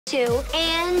to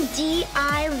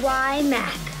AnDIY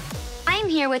Mack. I'm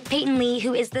here with Peyton Lee,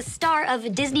 who is the star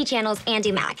of Disney Channel's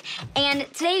Andi Mack. And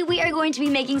today we are going to be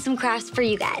making some crafts for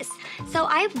you guys. So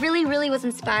I really was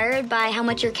inspired by how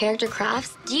much your character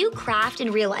crafts. Do you craft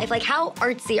in real life? Like, how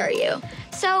artsy are you?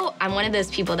 So I'm one of those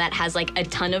people that has like a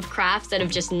ton of crafts that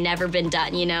have just never been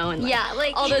done, you know? And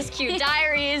like all those cute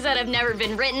diaries that have never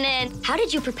been written in. How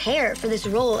did you prepare for this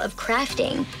role of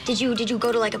crafting? Did you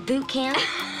go to like a boot camp?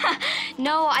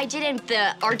 No, I didn't.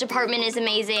 The art department is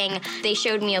amazing. They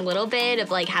showed me a little bit of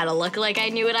like how to look like I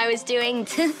knew what I was doing.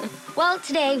 Well,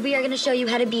 today we are gonna show you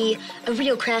how to be a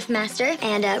real craft master,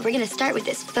 and we're gonna start with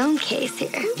this phone case here.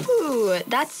 Ooh,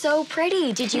 that's so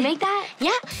pretty. Did you make that?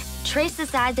 Yeah. Trace the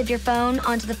sides of your phone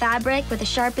onto the fabric with a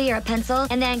Sharpie or a pencil,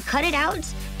 and then cut it out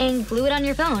and glue it on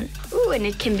your phone. Ooh, and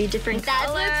it can be different That's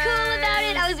colors. what's cool about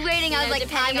it. I was waiting. I was like,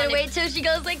 I'm gonna wait till she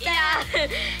goes like that. Yeah.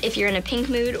 If you're in a pink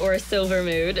mood or a silver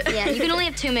mood. Yeah, you can only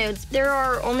have 2 moods. There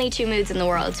are only 2 moods in the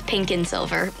world, pink and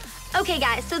silver. Okay,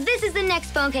 guys, so this is the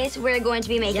next phone case we're going to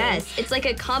be making. Yes, it's like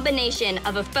a combination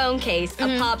of a phone case,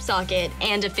 a pop socket,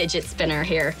 and a fidget spinner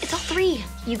here. It's all 3.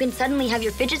 You can suddenly have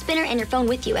your fidget spinner and your phone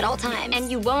with you at all times. And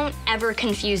you won't ever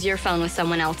confuse your phone with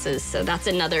someone else's, so that's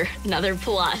another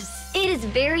plus. It is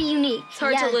very unique. It's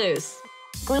hard to lose.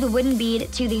 Glue the wooden bead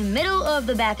to the middle of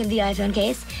the back of the iPhone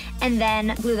case, and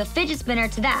then glue the fidget spinner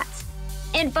to that.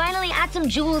 And finally, add some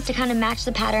jewels to kind of match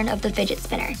the pattern of the fidget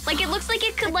spinner. Like, it looks like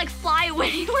it could, like, fly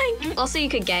away. Also, you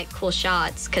could get cool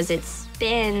shots, because it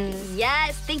spins.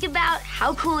 Yes, think about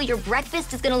how cool your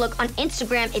breakfast is gonna look on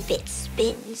Instagram if it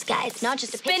spins, guys. Not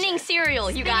just a Spinning cereal,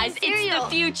 you guys. Cereal. It's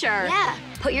the future. Yeah,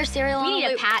 put your cereal on. We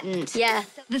need a patent. Yeah.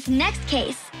 This next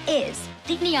case is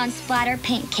the Neon Splatter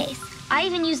Paint Case. I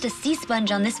even used a sea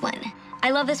sponge on this one. I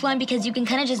love this one because you can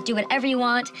kind of just do whatever you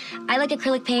want. I like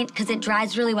acrylic paint because it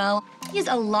dries really well. I use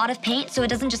a lot of paint so it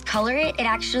doesn't just color it, it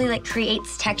actually like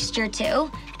creates texture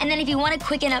too. And then if you want to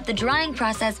quicken up the drying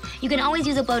process, you can always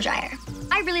use a blow dryer.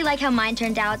 I really like how mine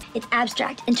turned out. It's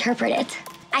abstract, interpret it.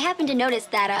 I happen to notice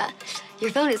that your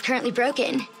phone is currently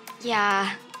broken.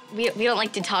 Yeah, we don't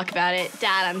like to talk about it.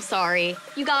 Dad, I'm sorry.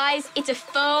 You guys, it's a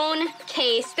phone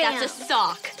case. Bam. That's a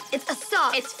sock. It's a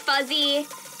sock. It's fuzzy.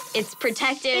 It's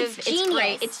protective. It's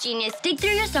great. It's genius. Dig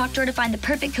through your sock drawer to find the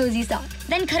perfect cozy sock.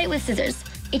 Then cut it with scissors.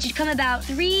 It should come about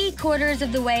 3/4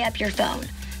 of the way up your phone.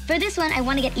 For this one, I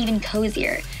want to get even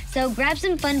cozier. So grab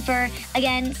some fun fur,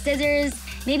 again, scissors,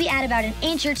 maybe add about 1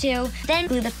 inch or 2, then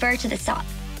glue the fur to the sock.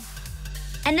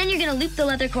 And then you're gonna loop the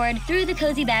leather cord through the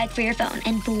cozy bag for your phone,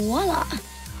 and voila.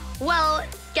 Well,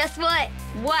 guess what?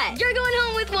 What? You're going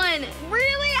home with one.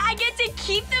 Really? I get to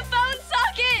keep the phone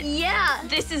socket? Yeah.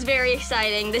 This is very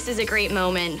exciting. This is a great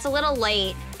moment. It's a little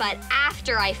late, but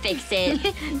after I fix it,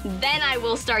 then I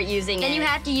will start using it. Then you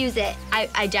have to use it.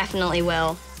 I definitely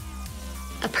will.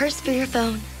 A purse for your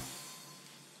phone.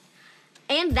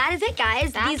 And that is it,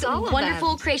 guys. That's These all of wonderful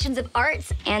them. creations of art.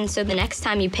 And so the next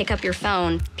time you pick up your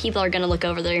phone, people are gonna look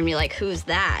over there and be like, who's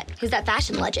that? Who's that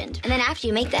fashion legend? And then after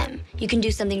you make them, you can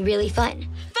do something really fun.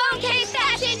 Phone Case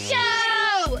Fashion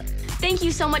Show! Thank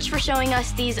you so much for showing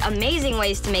us these amazing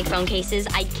ways to make phone cases.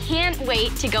 I can't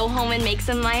wait to go home and make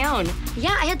some of my own.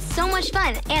 Yeah, I had so much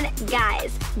fun. And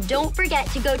guys, don't forget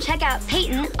to go check out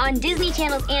Peyton on Disney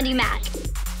Channel's Andi Mack.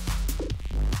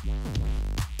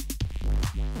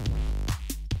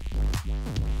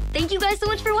 Thank you guys so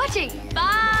much for watching.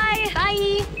 Bye!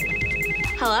 Bye!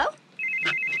 Hello?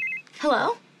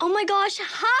 Hello? Oh my gosh,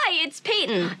 hi, it's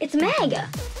Peyton. It's Meg.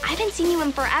 I haven't seen you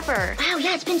in forever. Wow,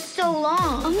 yeah, it's been so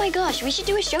long. Oh my gosh, we should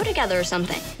do a show together or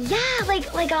something. Yeah, like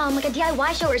a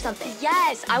DIY show or something.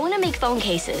 Yes, I want to make phone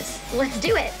cases. Let's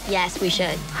do it. Yes, we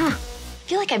should. Huh, I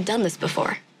feel like I've done this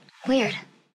before. weird.